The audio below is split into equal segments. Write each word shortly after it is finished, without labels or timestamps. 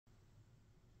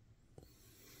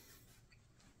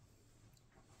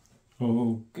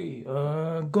Okay,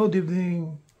 good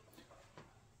evening,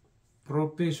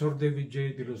 Professor David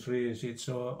J. DelosReyes. It's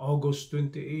August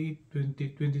 28,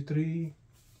 2023.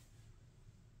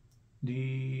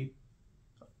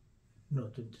 No,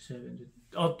 27,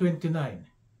 29.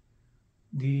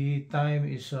 The time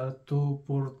is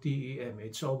 2:40 a.m.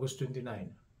 It's August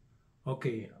 29.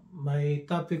 Okay, my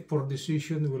topic for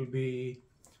decision will be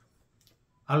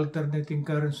alternating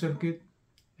current circuit,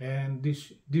 and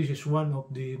this is one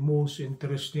of the most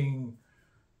interesting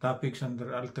topics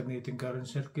under alternating current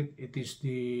circuit. It is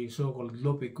the so-called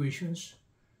loop equations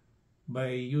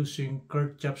by using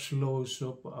Kirchhoff's laws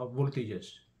of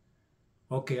voltages.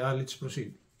 Okay, let's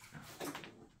proceed.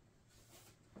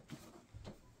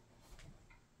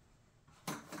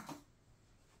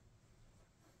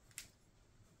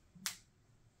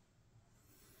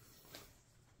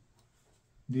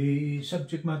 The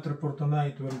subject matter for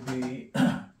tonight will be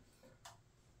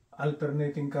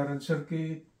alternating current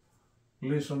circuit,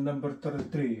 lesson number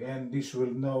 33, and this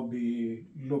will now be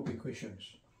loop equations.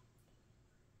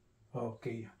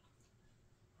 Okay,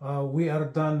 we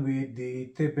are done with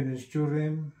the Thevenin's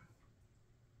theorem,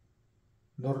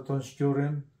 Norton's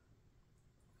theorem,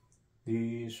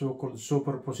 the so-called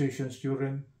superposition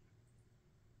theorem,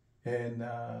 and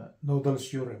Nodal's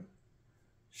theorem.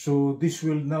 So this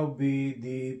will now be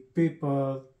the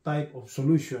paper type of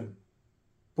solution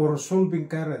for solving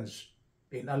currents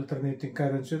in alternating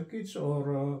current circuits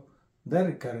or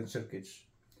direct current circuits.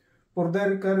 For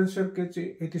direct current circuits,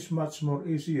 it is much more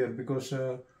easier because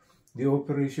the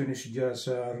operation is just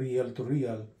real to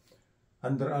real.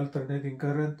 Under alternating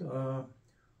current,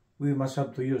 we must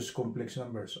have to use complex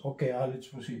numbers. Okay, let's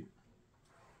proceed.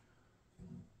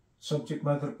 Subject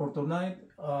matter for tonight,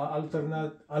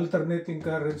 alternating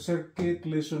current circuit,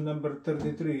 lesson number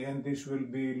 33, and this will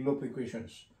be loop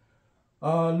equations.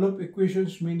 Loop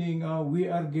equations meaning we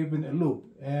are given a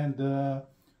loop, and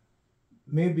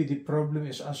maybe the problem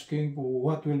is asking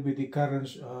what will be the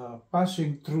currents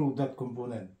passing through that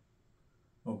component.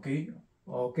 Okay,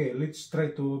 let's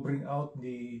try to bring out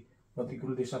the what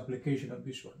this application of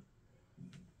this one.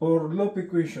 For loop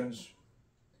equations,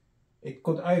 it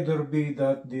could either be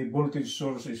that the voltage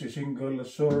source is a single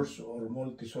source or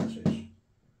multi-sources.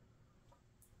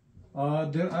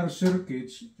 There are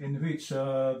circuits in which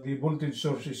the voltage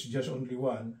source is just only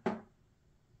one,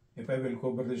 if I will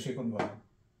cover the second one.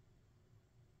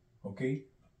 Okay,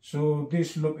 so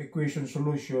this loop equation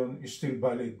solution is still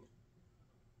valid.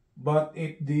 But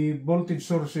if the voltage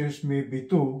sources may be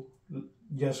two,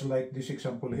 just like this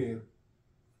example here,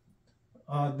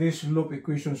 this loop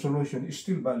equation solution is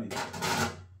still valid.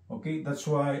 Okay, that's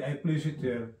why I place it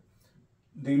there.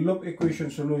 The loop equation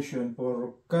solution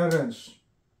for currents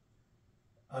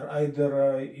are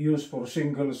either used for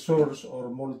single source or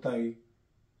multi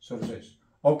sources.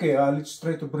 Okay, let's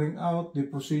try to bring out the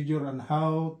procedure on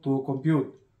how to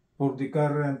compute for the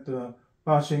current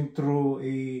passing through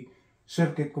a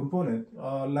circuit component.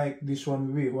 Like this one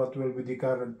will be, what will be the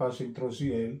current passing through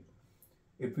CL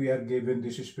if we are given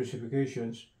these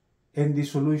specifications, and the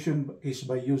solution is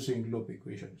by using loop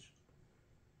equations.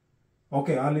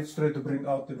 Okay, let's try to bring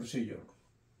out the procedure.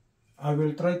 I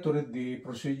will try to read the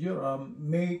procedure.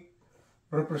 Make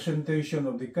representation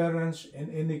of the currents in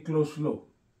any closed loop.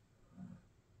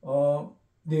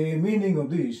 The meaning of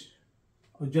this,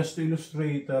 just to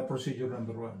illustrate procedure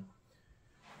number one.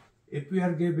 If we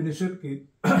are given a circuit,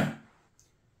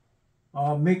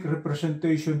 make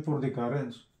representation for the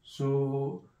currents.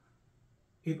 So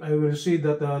if I will say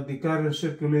that the current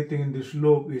circulating in this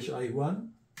loop is I1,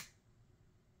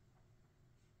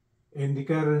 and the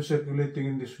current circulating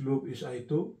in this loop is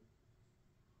I2,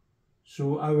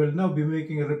 so I will now be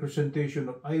making a representation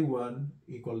of I1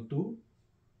 equal to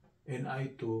and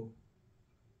I2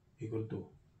 equal to.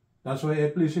 That's why I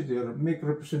place it here, make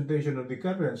representation of the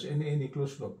currents in any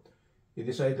closed loop. It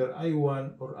is either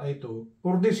I1 or I2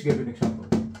 for this given example.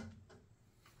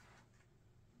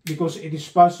 Because it is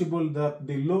possible that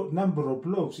the number of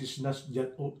loops is not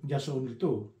just only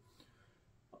two.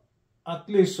 At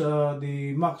least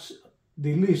the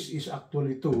least is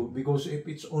actually two, because if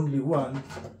it's only one,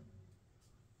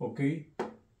 okay,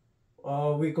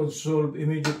 we could solve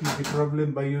immediately the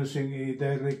problem by using a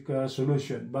direct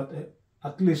solution. But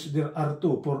at least there are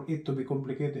two for it to be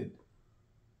complicated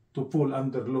to fall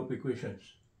under loop equations.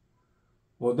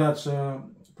 Well, that's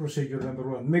procedure number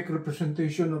one. Make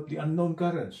representation of the unknown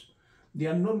currents. The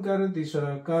unknown current is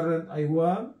current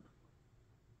I1,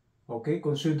 okay,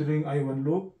 considering I1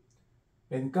 loop,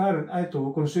 and current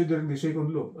I2 considering the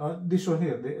second loop. This one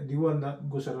here, the one that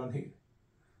goes around here.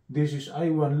 This is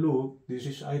I1 loop, this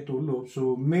is I2 loop,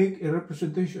 so make a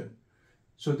representation.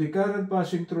 So the current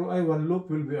passing through I1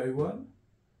 loop will be I1,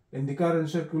 and the current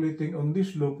circulating on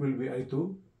this loop will be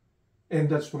I2, and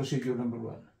that's procedure number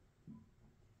 1.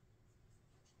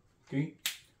 Okay.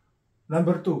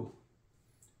 Number 2,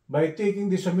 by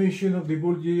taking the summation of the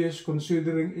voltages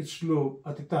considering each loop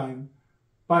at a time,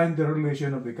 find the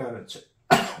relation of the currents.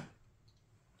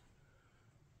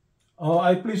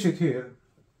 I place it here.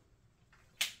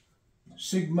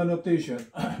 Sigma notation.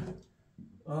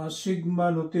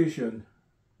 Sigma notation.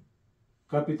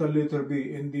 Capital letter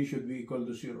B and D should be equal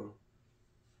to 0.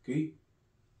 Okay.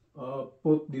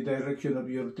 Put the direction of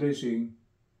your tracing.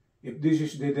 If this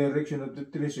is the direction of the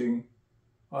tracing,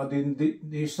 then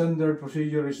the standard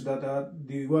procedure is that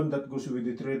the one that goes with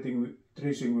the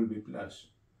tracing will be plus.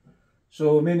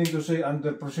 So meaning to say,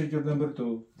 under procedure number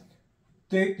 2,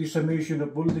 take the summation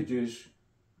of voltages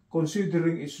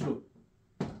considering its loop.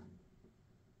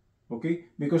 Okay?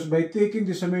 Because by taking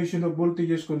the summation of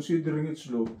voltages considering its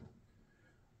loop,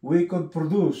 we could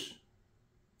produce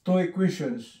 2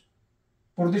 equations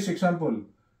for this example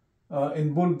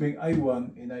involving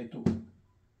I1 and I2.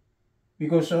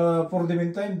 Because for the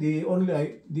meantime, the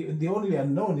only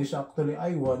unknown is actually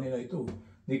I1 and I2.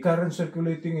 The current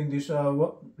circulating in this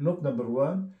loop number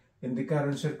 1 and the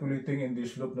current circulating in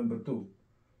this loop number 2.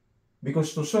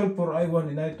 Because to solve for I1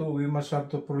 and I2, we must have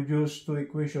to produce 2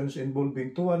 equations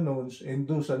involving 2 unknowns, and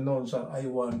those unknowns are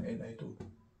I1 and I2.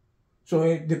 So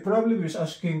the problem is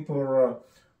asking for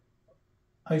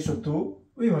I sub 2.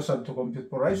 We must have to compute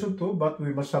for I sub 2, but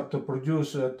we must have to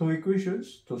produce 2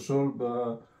 equations to solve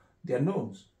the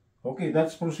unknowns. Okay,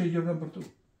 that's procedure number 2.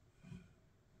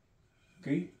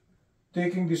 Okay,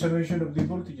 taking the summation of the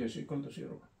voltages equal to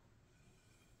 0.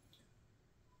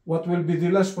 What will be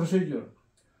the last procedure?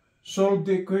 Solve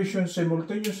the equation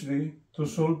simultaneously to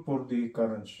solve for the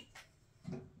currents.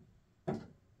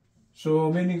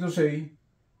 So meaning to say,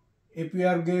 if we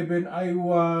are given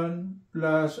I1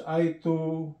 plus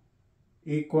I2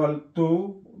 equal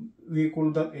to, we call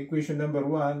that equation number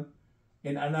 1,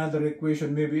 and another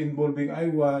equation maybe involving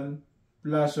I1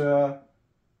 plus,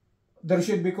 there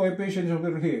should be coefficients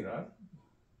over here. Huh?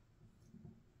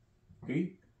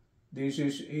 Okay, this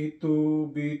is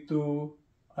A2, B2,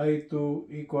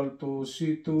 I2 equal to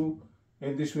C2,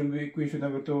 and this will be equation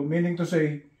number 2, meaning to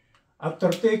say, after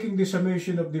taking the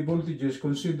summation of the voltages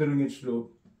considering its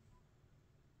loop,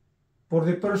 for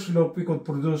the first loop, we could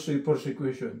produce a first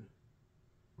equation.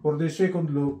 For the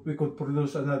second loop, we could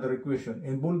produce another equation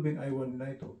involving I1 and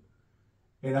I2.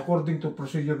 And according to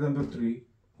procedure number 3,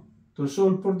 to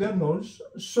solve for the unknowns,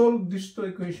 solve these 2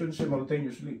 equations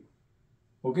simultaneously.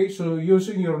 Okay, so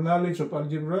using your knowledge of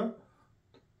algebra,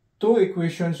 2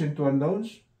 equations into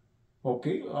unknowns,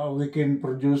 okay, we can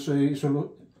produce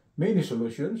many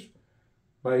solutions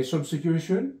by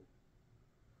substitution,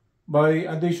 by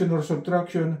addition or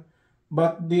subtraction.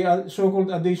 But the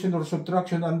so-called addition or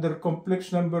subtraction under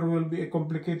complex number will be a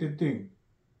complicated thing,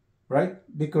 right?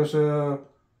 Because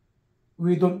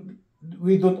we don't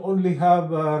only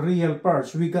have real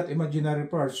parts, we got imaginary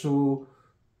parts. So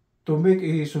to make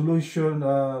a solution,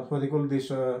 what they call this,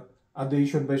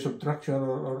 addition by subtraction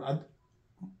or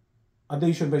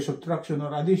addition by subtraction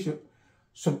or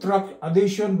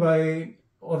addition by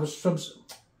or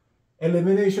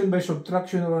elimination by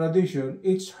subtraction or addition,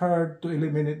 it's hard to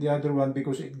eliminate the other one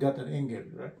because it got an angle,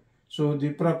 right? So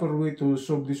the proper way to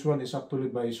solve this one is actually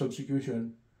by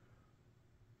substitution.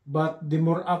 But the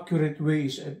more accurate way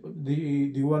is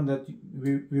the one that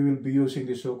we will be using,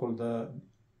 the so-called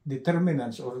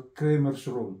determinants or Cramer's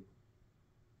rule.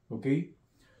 Okay?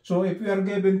 So if we are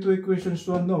given 2 equations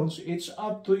to unknowns, it's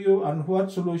up to you on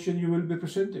what solution you will be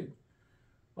presenting.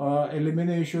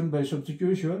 Elimination by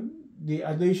substitution, the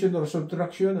addition or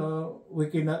subtraction, we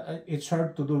cannot, it's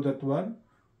hard to do that one,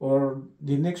 or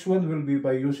the next one will be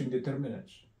by using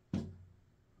determinants.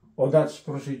 Oh, that's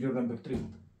procedure number 3.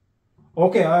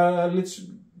 Okay, let's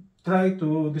try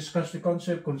to discuss the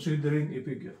concept considering a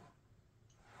figure.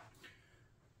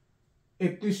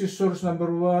 If this is source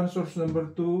number 1, source number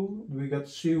 2, we got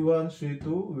C1,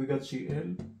 C2, we got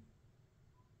CL.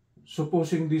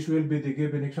 Supposing this will be the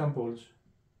given examples.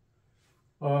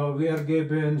 We are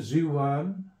given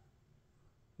Z1,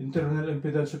 internal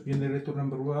impedance of generator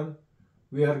number 1.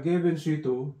 We are given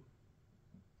C2,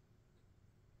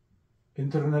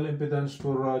 internal impedance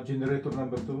for generator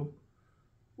number 2.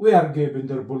 We are given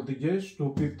their voltages,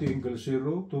 250 angle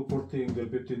 0, 240 angle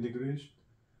 15 degrees.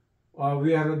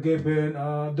 We are given,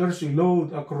 there's a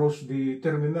load across the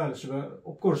terminals.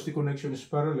 Of course, the connection is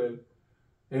parallel.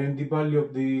 And the value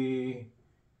of the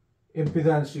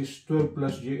impedance is 12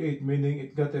 plus J8, meaning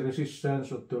it got a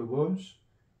resistance of 12 ohms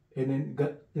and then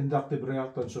got inductive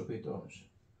reactance of 8 ohms.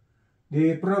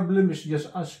 The problem is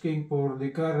just asking for the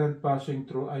current passing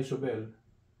through isobel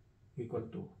equal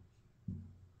to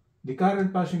the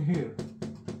current passing here.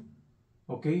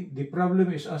 Okay, the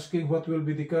problem is asking what will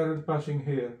be the current passing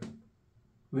here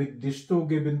with these two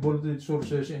given voltage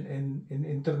sources and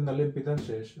internal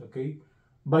impedances, okay,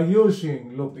 by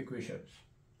using loop equations.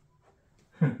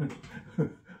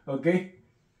 Okay,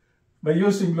 by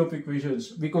using loop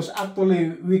equations, because actually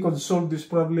we can solve this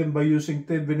problem by using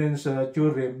Thevenin's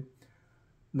theorem,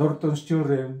 Norton's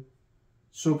theorem,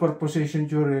 superposition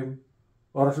theorem,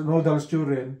 or Nodal's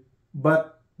theorem,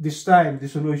 but this time the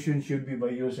solution should be by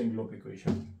using loop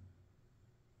equation.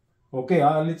 Okay,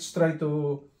 let's try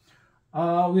to,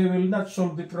 we will not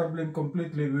solve the problem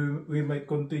completely, we might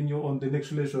continue on the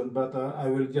next lesson, but I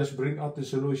will just bring out the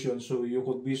solution so you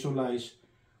could visualize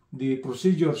the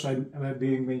procedures I'm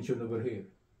being mentioned over here.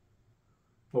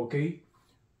 Okay,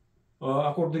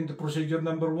 according to procedure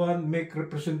number 1, make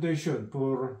representation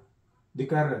for the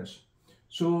currents.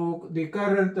 So the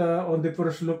current on the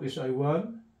first loop is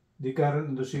I1, the current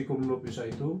on the second loop is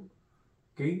I2.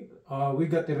 Okay, we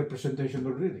got the representation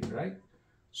already, right?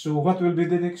 So what will be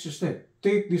the next step?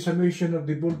 Take the summation of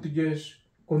the voltages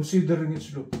considering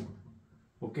its loop.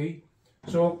 Okay,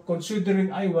 so considering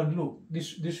I1 loop,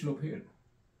 this loop here,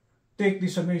 take the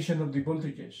summation of the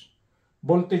voltages.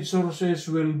 Voltage sources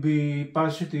will be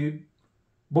positive,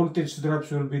 voltage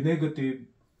drops will be negative,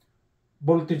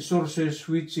 voltage sources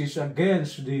which is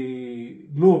against the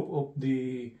loop of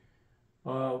the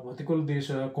what you call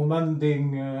this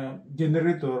commanding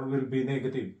generator will be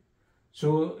negative.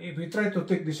 So if we try to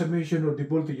take the summation of the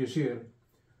voltages here,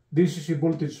 this is a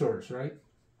voltage source, right?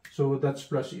 So that's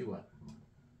plus E1.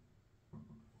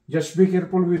 Just be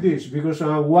careful with this, because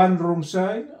one wrong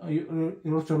sign,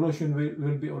 your solution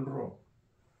will be all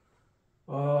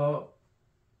wrong.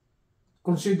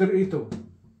 Consider ito.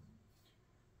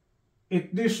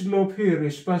 If this loop here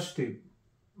is positive,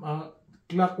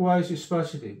 clockwise is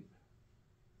positive,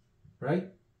 right?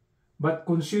 But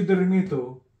considering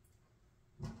ito,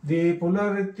 the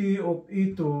polarity of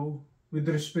E2 with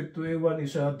respect to A1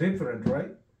 is different,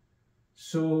 right?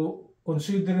 So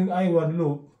considering I1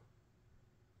 loop,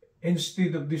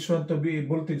 instead of this one to be a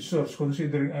voltage source,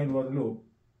 considering I1 loop,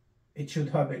 it should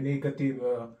have a negative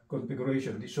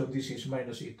configuration. So this is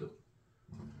minus E2.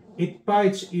 It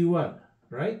fights E1,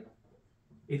 right?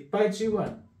 It fights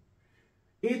E1.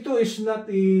 E2 is not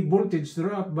a voltage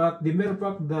drop, but the mere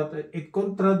fact that it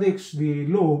contradicts the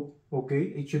loop,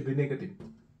 okay, it should be negative.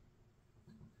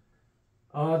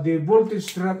 The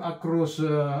voltage drop across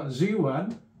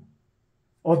Z1,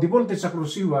 or the voltage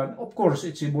across Z1, of course,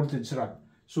 it's a voltage drop.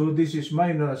 So this is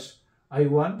minus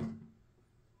I1,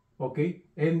 okay?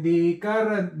 And the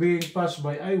current being passed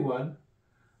by I1,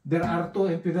 there are two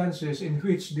impedances in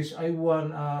which this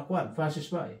I1 passes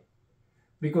by.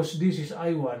 Because this is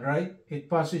I1, right? It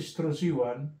passes through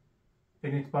C1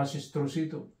 and it passes through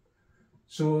C2.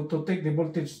 So to take the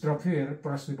voltage drop here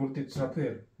plus the voltage drop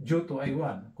here due to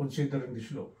I1, considering this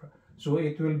loop. So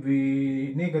it will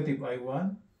be negative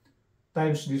I1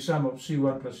 times the sum of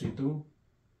C1 plus C2.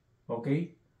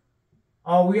 Okay?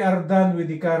 We are done with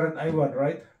the current I1,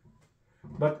 right?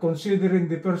 But considering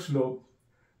the first loop,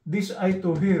 this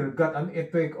I2 here got an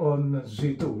effect on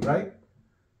Z2, right?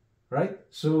 Right?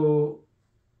 So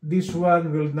this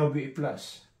one will now be a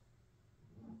plus.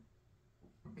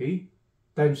 Okay?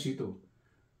 Times C2.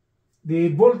 The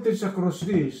voltage across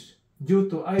this due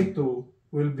to I2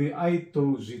 will be I2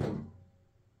 Z2.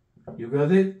 You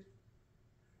got it?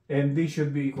 And this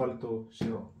should be equal to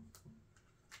 0.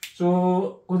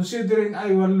 So, considering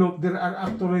I1 loop, there are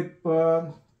actually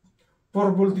 4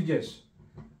 voltages.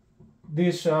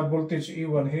 This voltage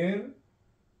E1 here,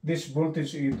 this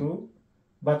voltage E2,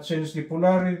 but since the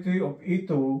polarity of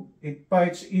E2, it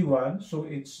fights E1, so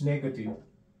it's negative.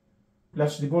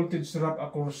 Plus the voltage drop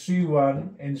across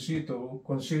C1 and C2,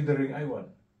 considering I1.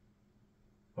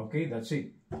 Okay, that's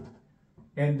it.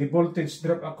 And the voltage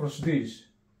drop across this,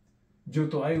 due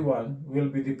to I1, will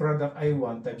be the product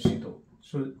I1 times C2.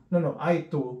 So, no,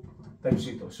 I2 times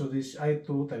C2. So, this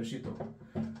I2 times C2.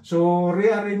 So,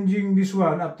 rearranging this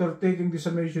one, after taking the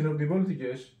summation of the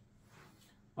voltages,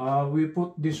 we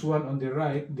put this one on the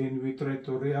right, then we try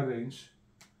to rearrange.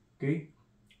 Okay?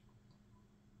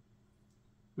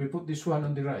 We put this one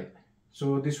on the right.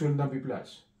 So, this will not be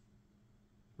plus.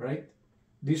 Right?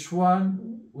 This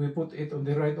one, we put it on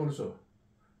the right also.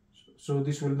 So,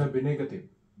 this will not be negative.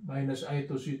 Minus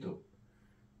I2 C2.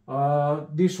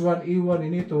 This one, E1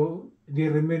 and E2, they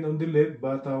remain on the left,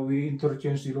 but we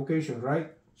interchange the location,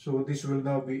 right? So this will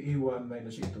now be E1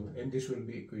 minus E2, and this will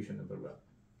be equation number 1.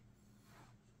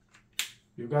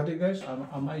 You got it, guys?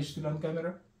 Am I still on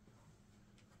camera?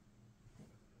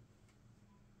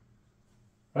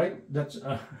 That's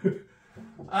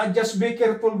just be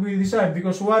careful with the sign,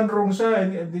 because one wrong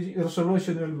sign and your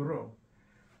solution will be wrong.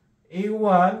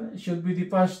 A1 should be the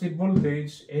positive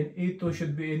voltage and E2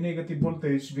 should be a negative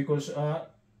voltage, because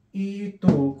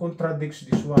E2 contradicts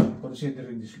this one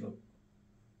considering this loop,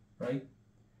 right?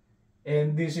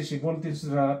 And this is a voltage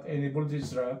drop and a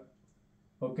voltage drop,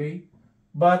 okay?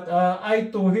 But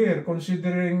I2 here,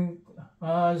 considering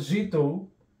Z2,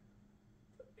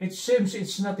 it seems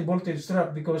it's not a voltage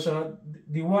drop, because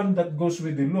the one that goes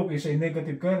with the loop is a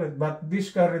negative current, but this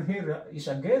current here is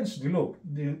against the loop,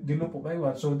 the loop of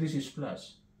I1, so this is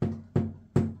plus.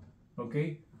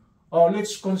 Okay?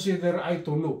 Let's consider I2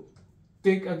 loop.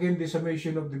 Take again the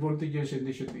summation of the voltages and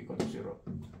this should be equal to 0.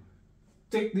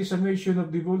 Take the summation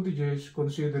of the voltages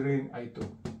considering I2.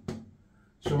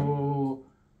 So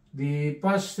the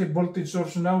positive voltage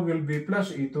source now will be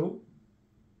plus E2.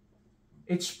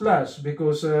 It's plus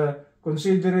because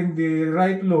considering the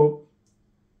right loop,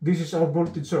 this is our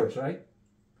voltage source, right?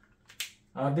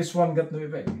 This one got no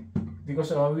effect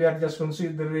because we are just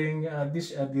considering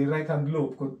this the right hand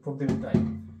loop for the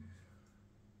time.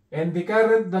 And the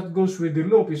current that goes with the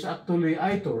loop is actually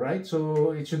I2, right?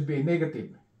 So it should be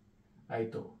negative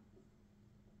I2.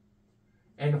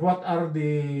 And what are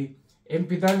the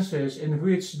impedances in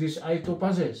which this I2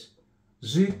 passes?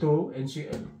 Z2 and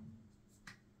CL.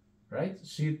 Right?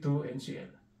 C2 and CL.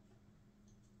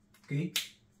 Okay?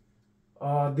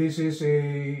 This is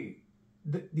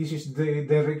the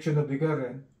direction of the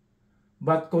current.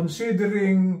 But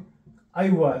considering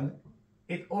I1,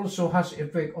 it also has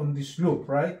effect on this loop,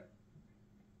 right?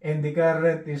 And the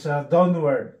current is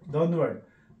downward.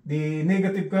 The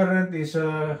negative current is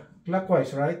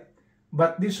clockwise, right?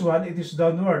 But this one, it is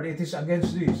downward. It is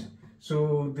against this.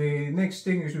 So the next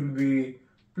thing will be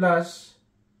plus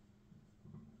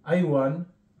I1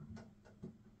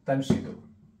 times C2.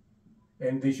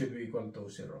 And this should be equal to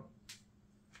 0.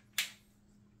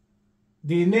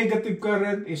 The negative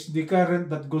current is the current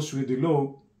that goes with the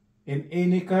loop. And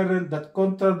any current that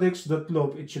contradicts that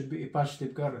loop, it should be a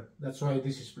positive current. That's why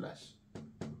this is plus.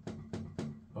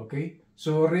 Okay?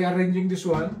 So rearranging this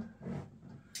one,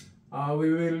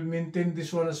 we will maintain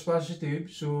this one as positive.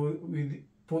 So we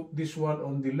put this one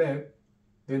on the left.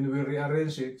 Then we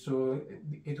rearrange it. So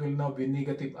it will now be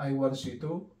negative I1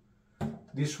 C2.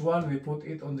 This one, we put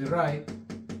it on the right.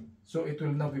 So it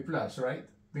will now be plus, right?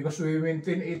 Because we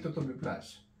maintain A2 to be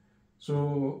plus.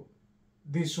 So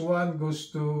this one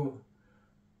goes to,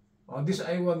 this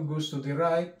I1 goes to the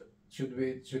right, should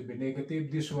be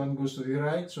negative. This one goes to the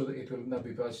right, so it will not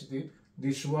be positive.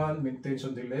 This one maintains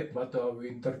on the left, but we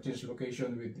interchange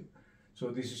location with it.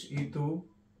 So this is E2,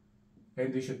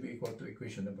 and this should be equal to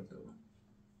equation number 2.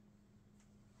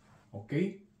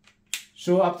 Okay?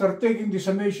 So after taking the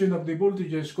summation of the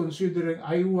voltages, considering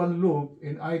I1 loop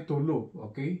and I2 loop,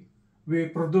 okay, we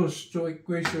produce two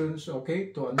equations, okay,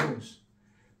 two unknowns.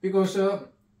 Because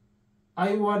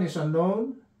I1 is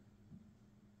unknown,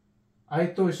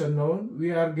 I2 is unknown,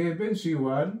 we are given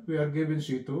C1, we are given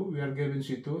C2, we are given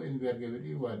C2, and we are given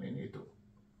E1 and E2.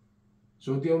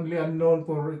 So the only unknown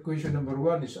for equation number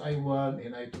 1 is I1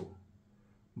 and I2.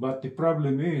 But the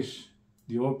problem is,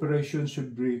 the operation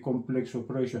should be complex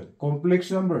operation,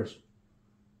 complex numbers.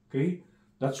 Okay,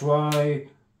 that's why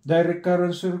direct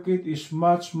current circuit is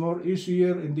much more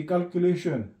easier in the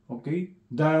calculation, okay,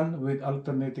 than with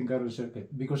alternating current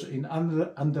circuit. Because in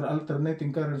under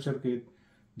alternating current circuit,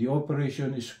 the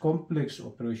operation is complex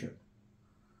operation.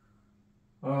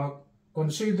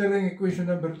 Considering equation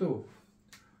number 2,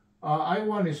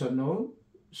 I1 is unknown,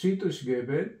 C2 is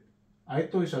given,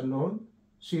 I2 is unknown,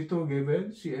 C2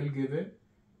 given, CL given,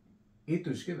 E2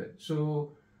 is given.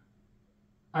 So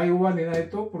I1 and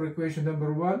I2 for equation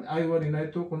number 1, I1 and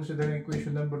I2 considering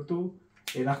equation number 2,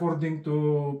 and according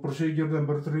to procedure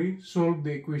number 3, solve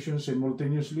the equation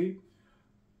simultaneously.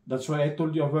 That's why I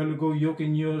told you a while ago, you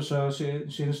can use,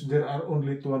 since there are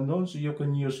only two unknowns, you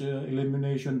can use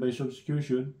elimination by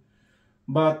substitution.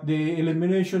 But the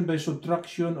elimination by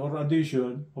subtraction or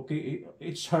addition, okay,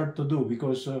 it's hard to do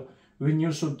because when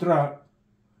you subtract,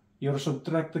 you're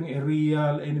subtracting a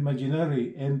real and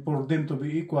imaginary, and for them to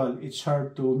be equal, it's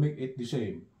hard to make it the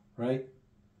same, right?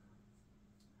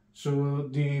 So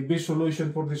the best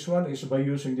solution for this one is by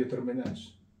using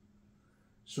determinants.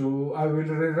 So I will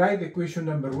rewrite equation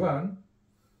number 1.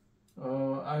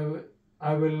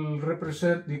 I will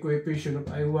represent the coefficient of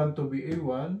I1 to be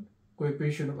A1,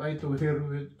 coefficient of I2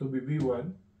 here to be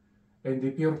B1, and the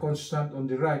pure constant on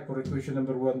the right for equation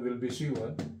number 1 will be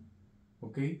C1.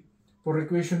 Okay. For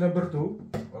equation number 2,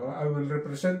 I will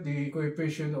represent the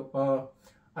coefficient of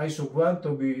I sub 1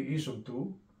 to be E sub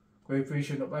 2,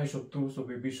 coefficient of I sub 2 to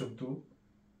be B sub 2,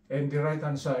 and the right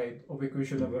hand side of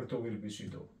equation number 2 will be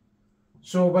C2.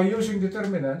 So by using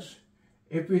determinants,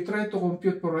 if we try to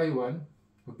compute for I1,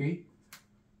 okay,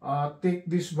 take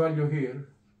this value here,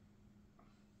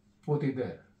 put it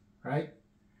there, right?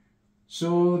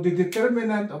 So the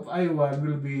determinant of I1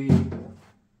 will be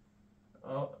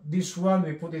this one,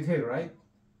 we put it here, right?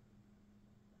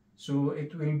 So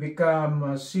it will become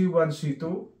C1,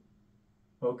 C2,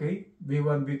 okay,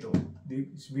 B1, B2,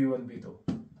 this B1, B2.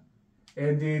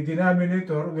 And the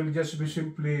denominator will just be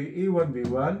simply A1,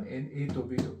 B1 and A2,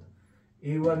 B2.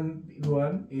 A1,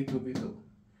 B1, A2, B2.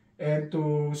 And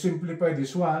to simplify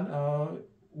this one,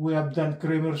 we have done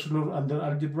Cramer's law under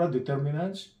algebra,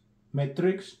 determinants,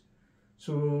 matrix.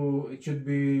 So it should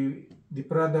be the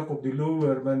product of the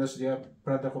lower minus the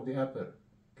product of the upper.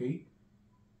 Okay.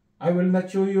 I will not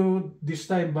show you this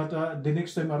time, but the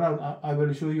next time around, I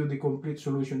will show you the complete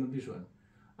solution of this one.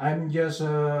 I'm just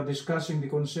discussing the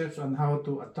concepts on how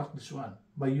to attack this one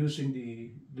by using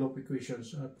the loop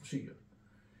equations procedure.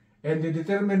 And the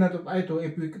determinant of I2,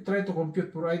 if we try to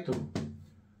compute for I2,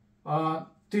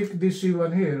 take this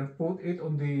C1 here, put it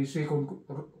on the second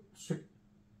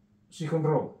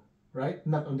row, right?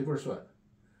 Not on the first one.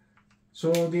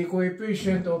 So the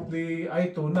coefficient of the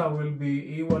I2 now will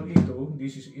be A1, E2,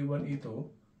 this is A1, E2,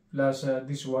 plus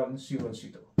this one, C1,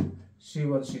 C2.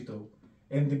 C1, C2.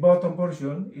 And the bottom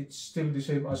portion, it's still the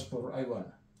same as for I1.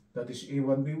 That is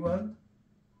A1, B1,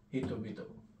 A2, B2.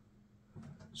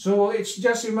 So it's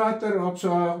just a matter of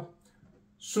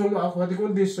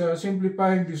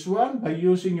simplifying this one by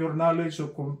using your knowledge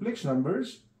of complex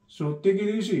numbers. So take it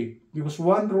easy, because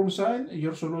one wrong sign,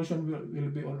 your solution will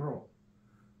be all wrong.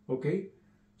 Okay?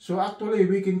 So actually,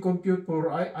 we can compute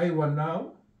for I1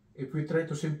 now, if we try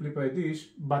to simplify this,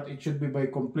 but it should be by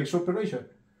complex operation.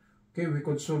 Okay, we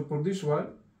could solve for this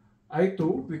one.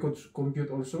 I2, we could compute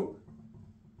also.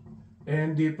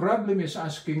 And the problem is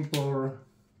asking for,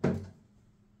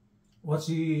 what's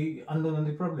the unknown on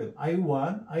the problem?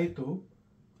 I1, I2,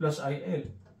 plus IL.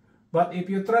 But if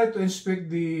you try to inspect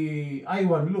the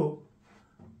I1 loop,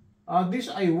 this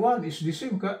I1 is the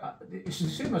same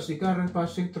as the current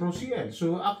passing through CL.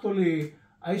 So actually,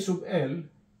 I sub L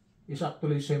is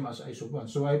actually same as I sub 1.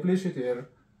 So I place it here.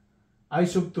 I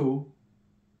sub 2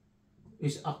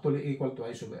 is actually equal to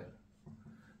I sub L.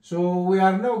 So we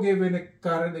are now given a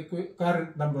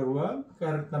current number 1,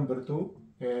 current number 2,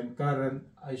 and current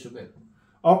I sub L.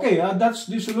 Okay, that's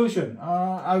the solution.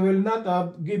 I will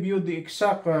not give you the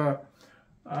exact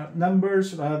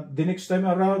numbers. The next time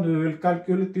around, we will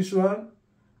calculate this one,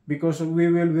 because we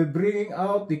will be bringing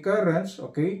out the currents,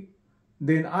 okay?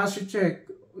 Then as you check,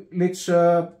 let's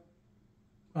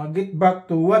get back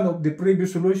to one of the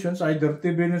previous solutions, either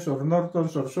Thevenin's or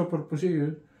Norton's or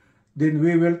superposition. Then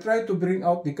we will try to bring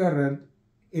out the current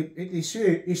if it is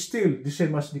still the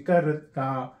same as the current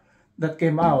that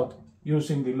came out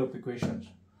using the loop equations.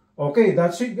 Okay,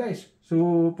 that's it, guys.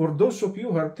 So for those of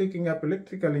you who are taking up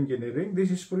electrical engineering,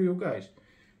 this is for you guys.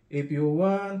 If you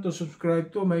want to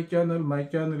subscribe to my channel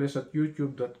is at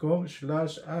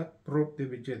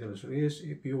youtube.com/@ProfDavidJDelosReyes.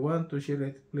 If you want to share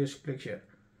it, please click share.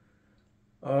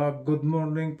 Good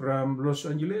morning from Los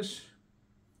Angeles.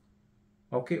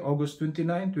 Okay, August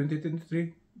 29,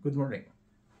 2023. Good morning.